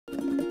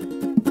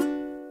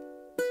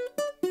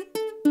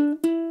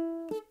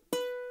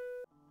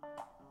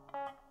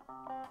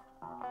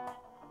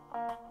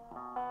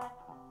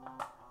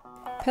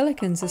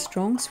Pelicans are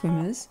strong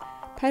swimmers,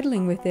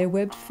 paddling with their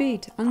webbed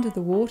feet under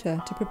the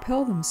water to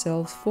propel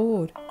themselves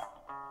forward.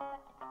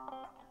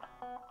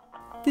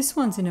 This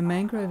one's in a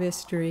mangrove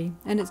estuary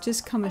and it's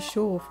just come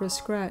ashore for a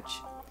scratch.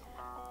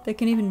 They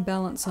can even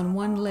balance on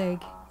one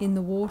leg in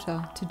the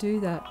water to do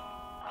that.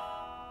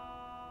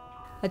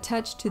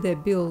 Attached to their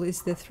bill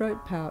is their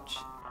throat pouch.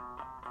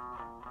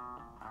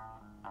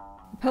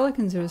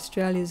 Pelicans are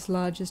Australia's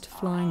largest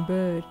flying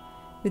bird,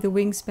 with a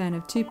wingspan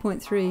of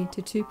 2.3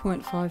 to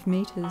 2.5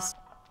 metres.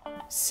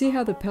 See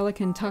how the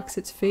pelican tucks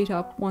its feet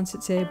up once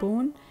it's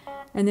airborne,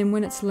 and then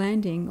when it's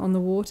landing on the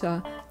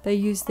water, they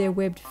use their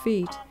webbed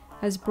feet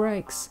as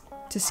brakes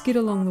to skid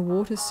along the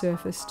water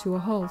surface to a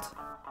halt.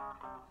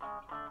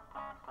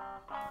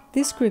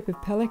 This group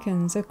of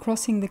pelicans are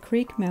crossing the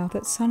creek mouth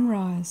at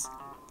sunrise.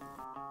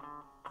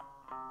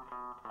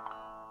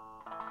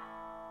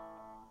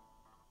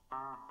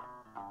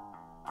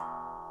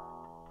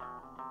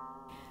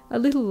 A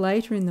little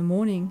later in the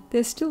morning,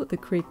 they're still at the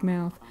creek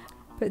mouth,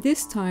 but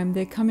this time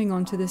they're coming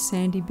onto the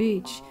sandy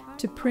beach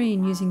to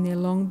preen using their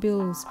long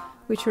bills,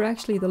 which are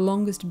actually the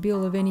longest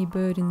bill of any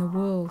bird in the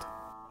world.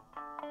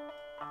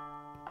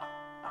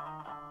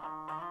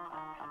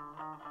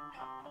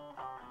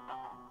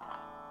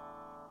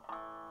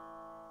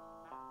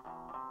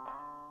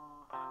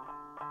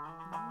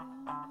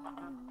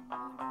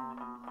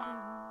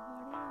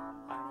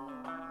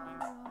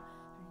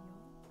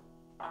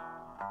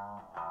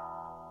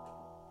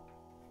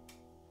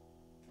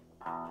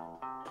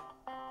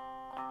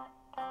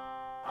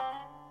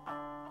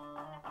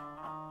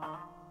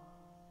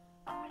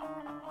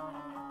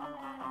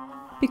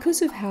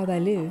 Because of how they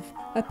live,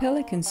 a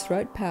pelican's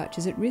throat pouch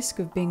is at risk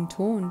of being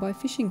torn by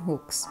fishing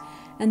hooks,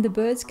 and the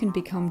birds can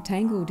become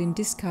tangled in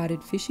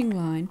discarded fishing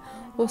line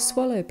or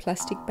swallow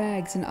plastic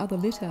bags and other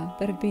litter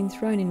that have been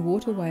thrown in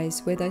waterways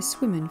where they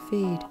swim and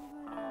feed.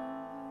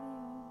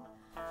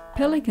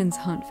 Pelicans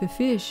hunt for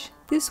fish.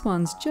 This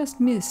one's just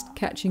missed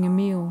catching a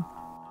meal.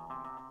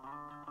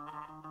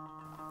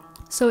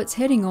 So it's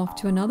heading off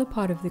to another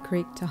part of the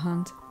creek to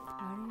hunt.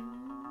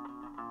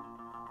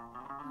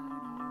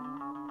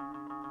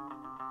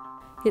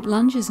 It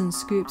lunges and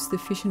scoops the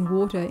fish and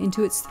water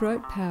into its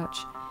throat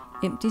pouch,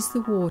 empties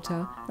the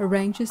water,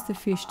 arranges the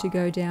fish to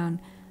go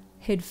down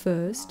head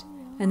first,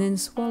 and then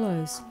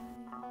swallows.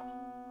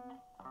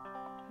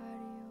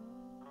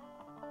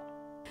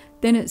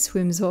 Then it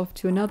swims off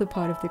to another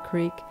part of the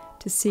creek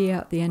to see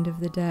out the end of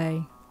the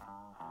day.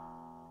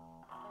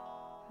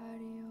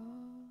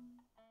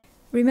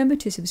 Remember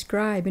to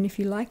subscribe, and if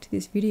you liked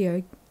this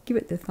video, give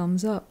it the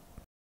thumbs up.